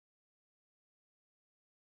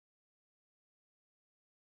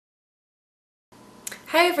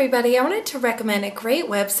Hi everybody, I wanted to recommend a great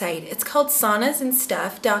website. It's called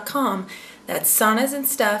saunasandstuff.com. That's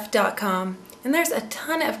saunasandstuff.com. And there's a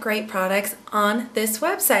ton of great products on this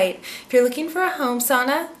website. If you're looking for a home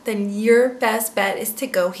sauna, then your best bet is to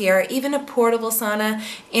go here. Even a portable sauna,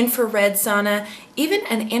 infrared sauna, even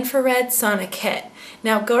an infrared sauna kit.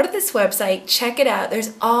 Now go to this website, check it out.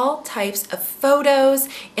 There's all types of photos,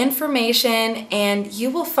 information, and you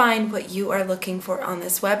will find what you are looking for on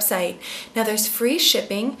this website. Now there's free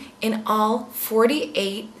shipping in all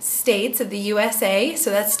 48 states of the USA, so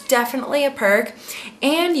that's definitely a perk.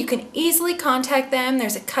 And you can easily contact them.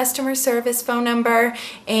 There's a customer service phone number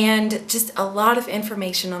and just a lot of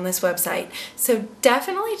information on this website. So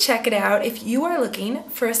definitely check it out if you are looking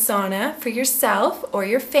for a sauna for yourself or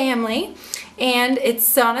your family. And it's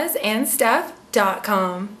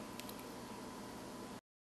saunasandstuff.com.